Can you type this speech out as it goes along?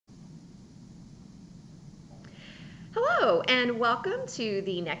Hello, and welcome to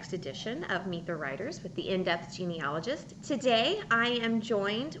the next edition of Meet the Writers with the In-Depth Genealogist. Today, I am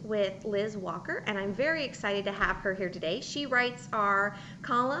joined with Liz Walker, and I'm very excited to have her here today. She writes our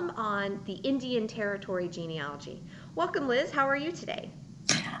column on the Indian Territory genealogy. Welcome, Liz. How are you today?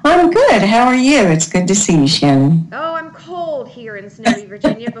 I'm good. How are you? It's good to see you, Shannon. Oh, I'm cold here in snowy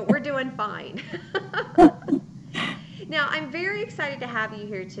Virginia, but we're doing fine. Now, I'm very excited to have you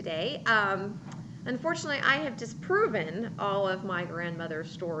here today. Unfortunately, I have disproven all of my grandmother's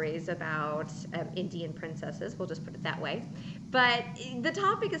stories about Indian princesses. We'll just put it that way. But the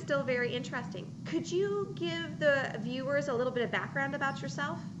topic is still very interesting. Could you give the viewers a little bit of background about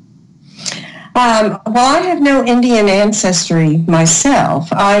yourself? Well, I have no Indian ancestry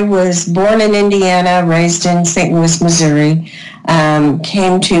myself. I was born in Indiana, raised in St. Louis, Missouri,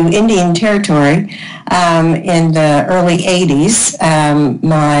 came to Indian Territory in the early 80s.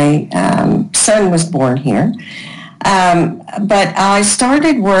 My son was born here. But I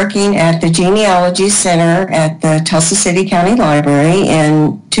started working at the Genealogy Center at the Tulsa City County Library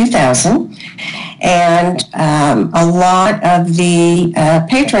in 2000. And a lot of the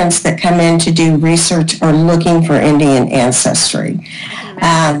patrons that come in to do research are looking for Indian ancestry.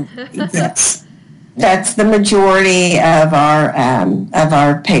 Yes, that's the majority of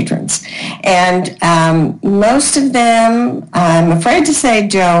our patrons, and most of them, I'm afraid to say,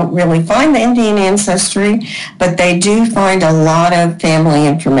 don't really find the Indian ancestry, but they do find a lot of family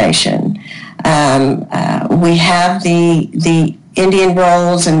information. We have the Indian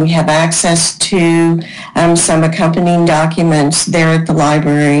rolls, and we have access to some accompanying documents there at the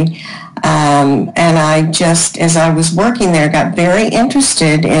library. And I just, as I was working there, got very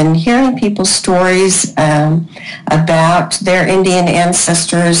interested in hearing people's stories about their Indian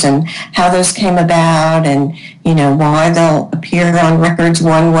ancestors and how those came about, and why they'll appear on records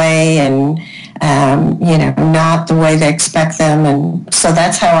one way and not the way they expect them. And so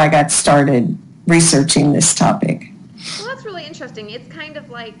that's how I got started researching this topic. Well, that's really interesting. It's kind of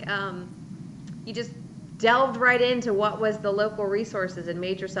like you just delved right into what was the local resources and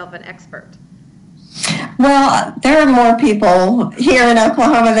made yourself an expert. Well, there are more people here in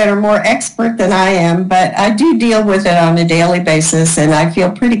Oklahoma that are more expert than I am, but I do deal with it on a daily basis, and I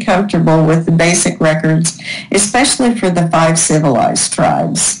feel pretty comfortable with the basic records, especially for the 5 civilized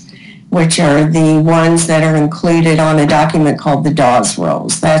tribes, which are the ones that are included on a document called the Dawes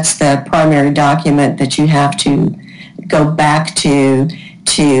Rolls. That's the primary document that you have to go back to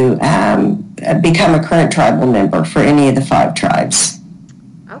become a current tribal member for any of the 5 tribes.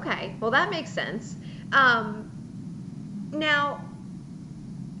 Okay, well that makes sense. Now,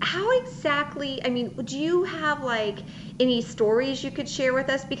 how exactly, do you have any stories you could share with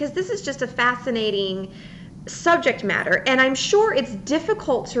us? Because this is just a fascinating subject matter, and I'm sure it's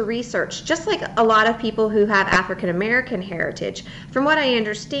difficult to research, just like a lot of people who have African American heritage. From what I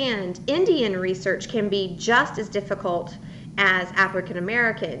understand, Indian research can be just as difficult as African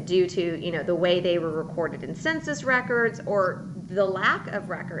American due to the way they were recorded in census records or the lack of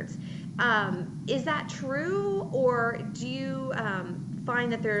records. Is that true, or do you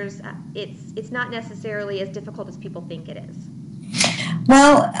find that it's not necessarily as difficult as people think it is?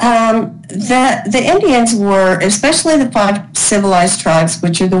 Well, the Indians were, especially the 5 civilized tribes,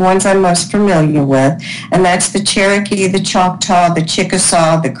 which are the ones I'm most familiar with, and that's the Cherokee, the Choctaw, the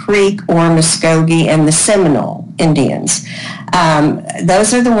Chickasaw, the Creek or Muskogee, and the Seminole Indians.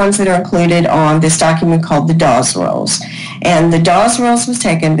 Those are the ones that are included on this document called the Dawes Rolls. And the Dawes Rolls was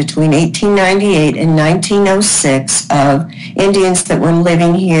taken between 1898 and 1906 of Indians that were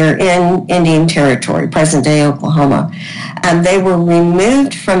living here in Indian Territory, present-day Oklahoma. And they were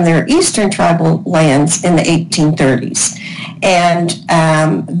removed from their eastern tribal lands in the 1830s. And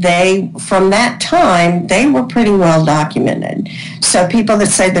from that time, they were pretty well documented. So people that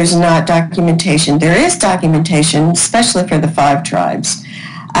say there's not documentation, there is documentation, especially for the 5 tribes,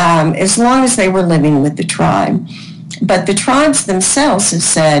 as long as they were living with the tribe. But the tribes themselves have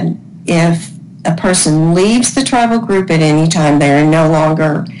said if a person leaves the tribal group at any time, they are no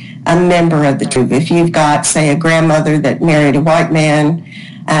longer a member of the tribe. If you've got, say, a grandmother that married a white man,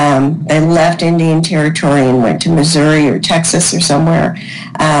 they left Indian Territory and went to Missouri or Texas or somewhere,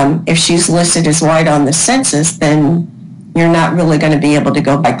 if she's listed as white on the census, then you're not really going to be able to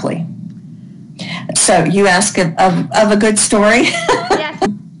go likely. So you ask of a good story. Yes.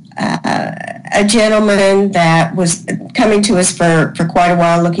 A gentleman that was coming to us for quite a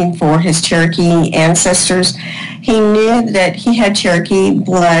while looking for his Cherokee ancestors. He knew that he had Cherokee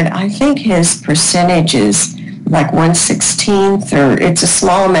blood. I think his percentage is like 1/16, or it's a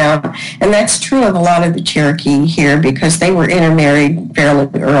small amount. And that's true of a lot of the Cherokee here because they were intermarried fairly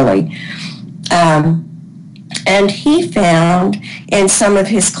early. And he found in some of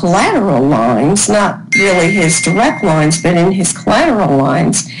his collateral lines, not really his direct lines, but in his collateral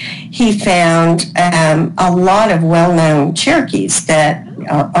lines, he found a lot of well-known Cherokees that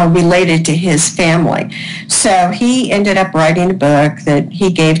are related to his family. So he ended up writing a book that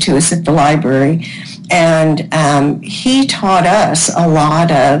he gave to us at the library, and he taught us a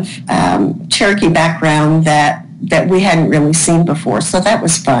lot of Cherokee background that we hadn't really seen before. So that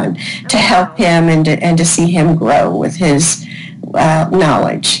was fun to help him and to see him grow with his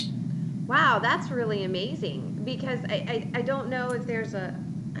knowledge. Wow, that's really amazing, because I don't know if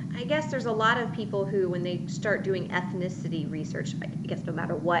I guess there's a lot of people who, when they start doing ethnicity research, I guess no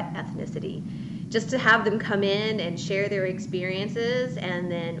matter what ethnicity, just to have them come in and share their experiences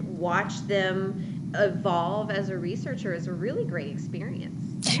and then watch them evolve as a researcher is a really great experience.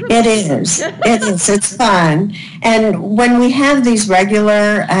 It is. It is. It's fun. And when we have these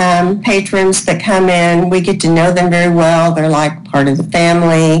regular patrons that come in, we get to know them very well. They're like part of the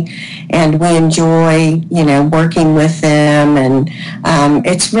family, and we enjoy, working with them. And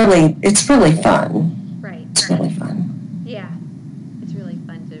it's really fun. Right. It's really fun. Yeah. It's really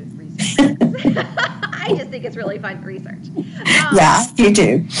fun to research. I just think it's really fun to research. Yeah, you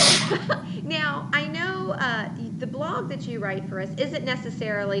do. Now, I know the blog that you write for us isn't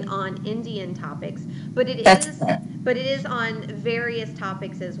necessarily on Indian topics, but it is on various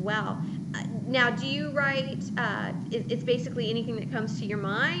topics as well. Now, do you write? It's basically anything that comes to your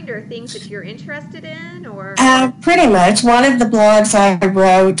mind, or things that you're interested in, or? Pretty much. One of the blogs I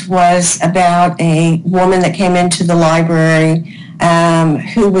wrote was about a woman that came into the library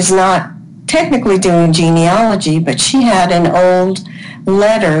who was not technically doing genealogy, but she had an old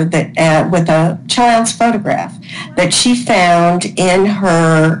letter that with a child's photograph that she found in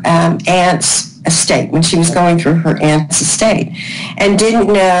her aunt's estate when she was going through her aunt's estate, and didn't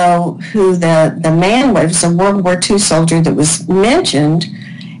know who the man was. A World War II soldier that was mentioned,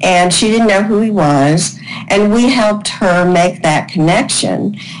 and she didn't know who he was, and we helped her make that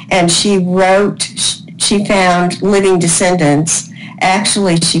connection. And she found living descendants.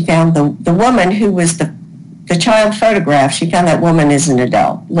 Actually, she found the woman who was the child photograph. She found that woman as an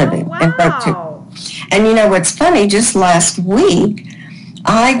adult living. Oh, and wrote to. And what's funny, just last week,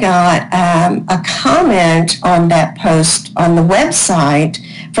 I got a comment on that post on the website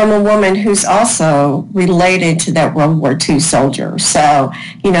from a woman who's also related to that World War II soldier. So,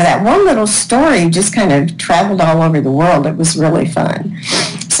 that one little story just kind of traveled all over the world. It was really fun.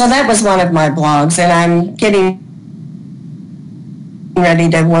 So that was one of my blogs, and I'm getting ready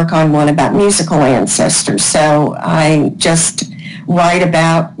to work on one about musical ancestors. So I just write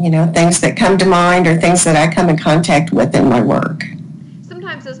about, things that come to mind or things that I come in contact with in my work.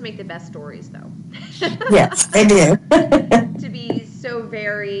 Sometimes those make the best stories, though. Yes, they do. To be so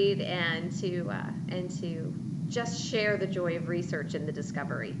varied and to just share the joy of research and the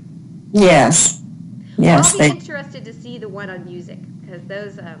discovery. Yes. Yes. I'll be interested to see the one on music, because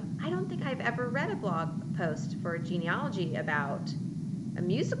those, I don't think I've ever read a blog post for genealogy about a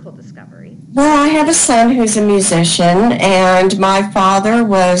musical discovery. Well, I have a son who's a musician, and my father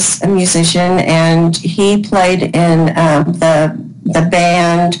was a musician, and he played in the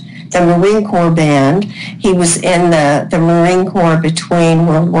band, the Marine Corps band. He was in the Marine Corps between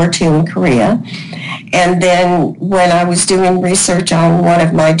World War II and Korea. And then when I was doing research on one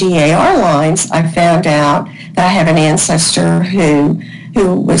of my DAR lines, I found out that I have an ancestor who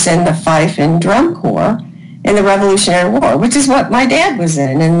was in the Fife and Drum Corps in the Revolutionary War, which is what my dad was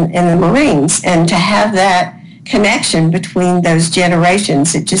in the Marines. And to have that connection between those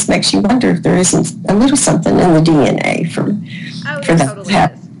generations, it just makes you wonder if there isn't a little something in the DNA for that. Totally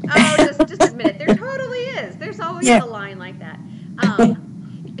is. Oh, just admit it. There totally is. There's always a line like that.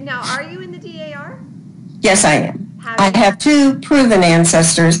 Now, are you in the DAR? Yes, I am. I have 2 proven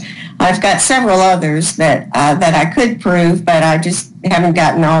ancestors. I've got several others that I could prove, but I just haven't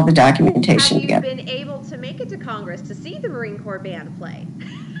gotten all the documentation together. Have you been able to make it to Congress to see the Marine Corps band play?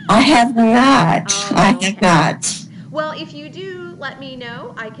 I have not. Oh, I have not. Well, if you do, let me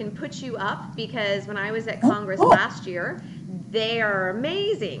know. I can put you up, because when I was at Congress last year, they are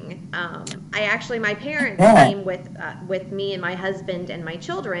amazing. My parents came with me and my husband and my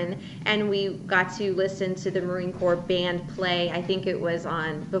children, and we got to listen to the Marine Corps band play. I think it was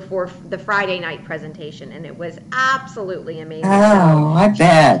before the Friday night presentation, and it was absolutely amazing. Oh, I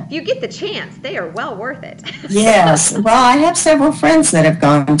bet. If you get the chance, they are well worth it. Yes. Well, I have several friends that have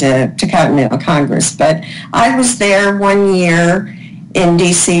gone to Continental Congress, but I was there one year in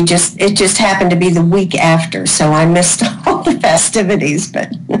D.C. It just happened to be the week after, so I missed all the festivities,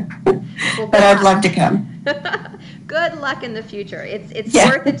 but I'd love to come. Good luck in the future. It's Yeah.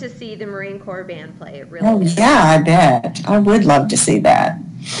 worth it to see the Marine Corps band play. It Oh, really is. yeah, I bet. I would love to see that.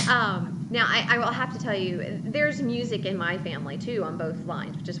 Now, I will have to tell you, there's music in my family too on both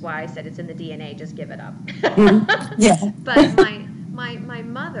lines, which is why I said it's in the DNA. Just give it up. Yeah. But my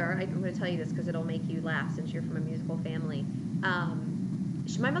mother, I'm going to tell you this because it'll make you laugh since you're from a musical family.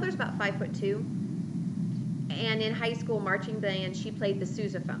 My mother's about 5'2", and in high school marching band, she played the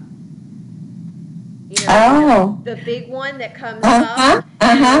sousaphone. You know, Oh. the big one that comes Uh-huh. up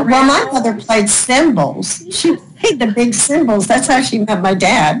and Uh-huh. Well, my mother around. played cymbals. She Yes. played the big cymbals. That's how she met my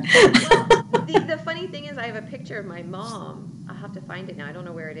dad. Well, the funny thing is, I have a picture of my mom. I'll have to find it now. I don't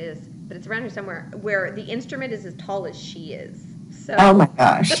know where it is, but it's around here somewhere. Where the instrument is as tall as she is. So. Oh my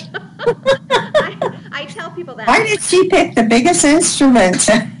gosh. I tell people that. Why did she pick the biggest instrument?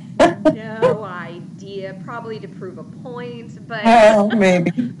 No idea. Probably to prove a point, but. Oh,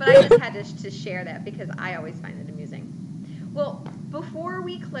 maybe. But I just had to share that because I always find it amusing. Well, before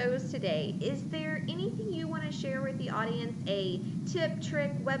we close today, is there anything you want to share with the audience, a tip,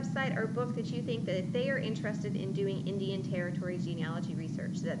 trick, website, or book that you think that if they are interested in doing Indian Territory genealogy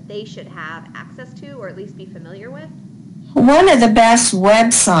research that they should have access to or at least be familiar with? One of the best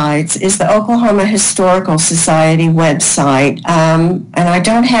websites is the Oklahoma Historical Society website, and I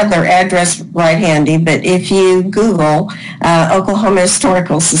don't have their address right handy, but if you Google Oklahoma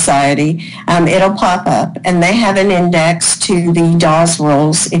Historical Society, it'll pop up, and they have an index to the Dawes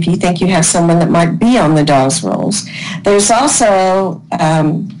Rolls if you think you have someone that might be on the Dawes Rolls. There's also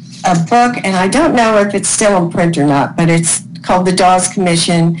a book, and I don't know if it's still in print or not, but it's called The Dawes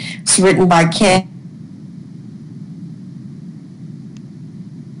Commission. It's written by Ken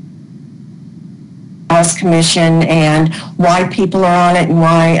Commission and why people are on it and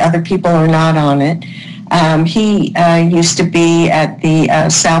why other people are not on it. He used to be at the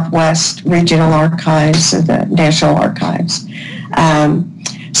Southwest Regional Archives of the National Archives.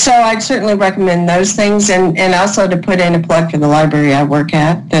 So I'd certainly recommend those things, and also to put in a plug for the library I work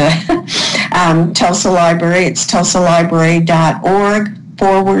at, the Tulsa Library. It's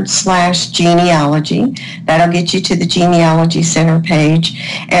tulsalibrary.org/genealogy. That'll get you to the Genealogy Center page.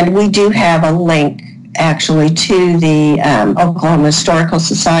 And we do have a link actually to the Oklahoma Historical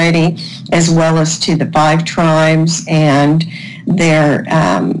Society as well as to the 5 tribes, and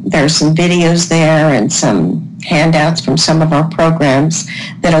there's some videos there and some handouts from some of our programs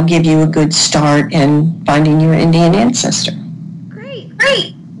that'll give you a good start in finding your Indian ancestor. Great.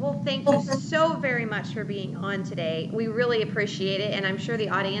 Well, thank you so very much for being on today. We really appreciate it, and I'm sure the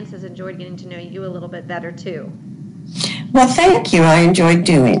audience has enjoyed getting to know you a little bit better too. Well, thank you. I enjoyed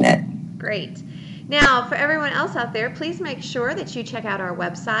doing it. Great. Now, for everyone else out there, please make sure that you check out our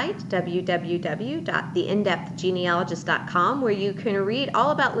website, www.theinDepthGenealogist.com, where you can read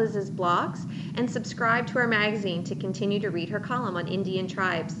all about Liz's blogs and subscribe to our magazine to continue to read her column on Indian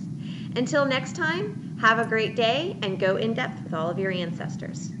tribes. Until next time, have a great day and go in depth with all of your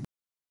ancestors.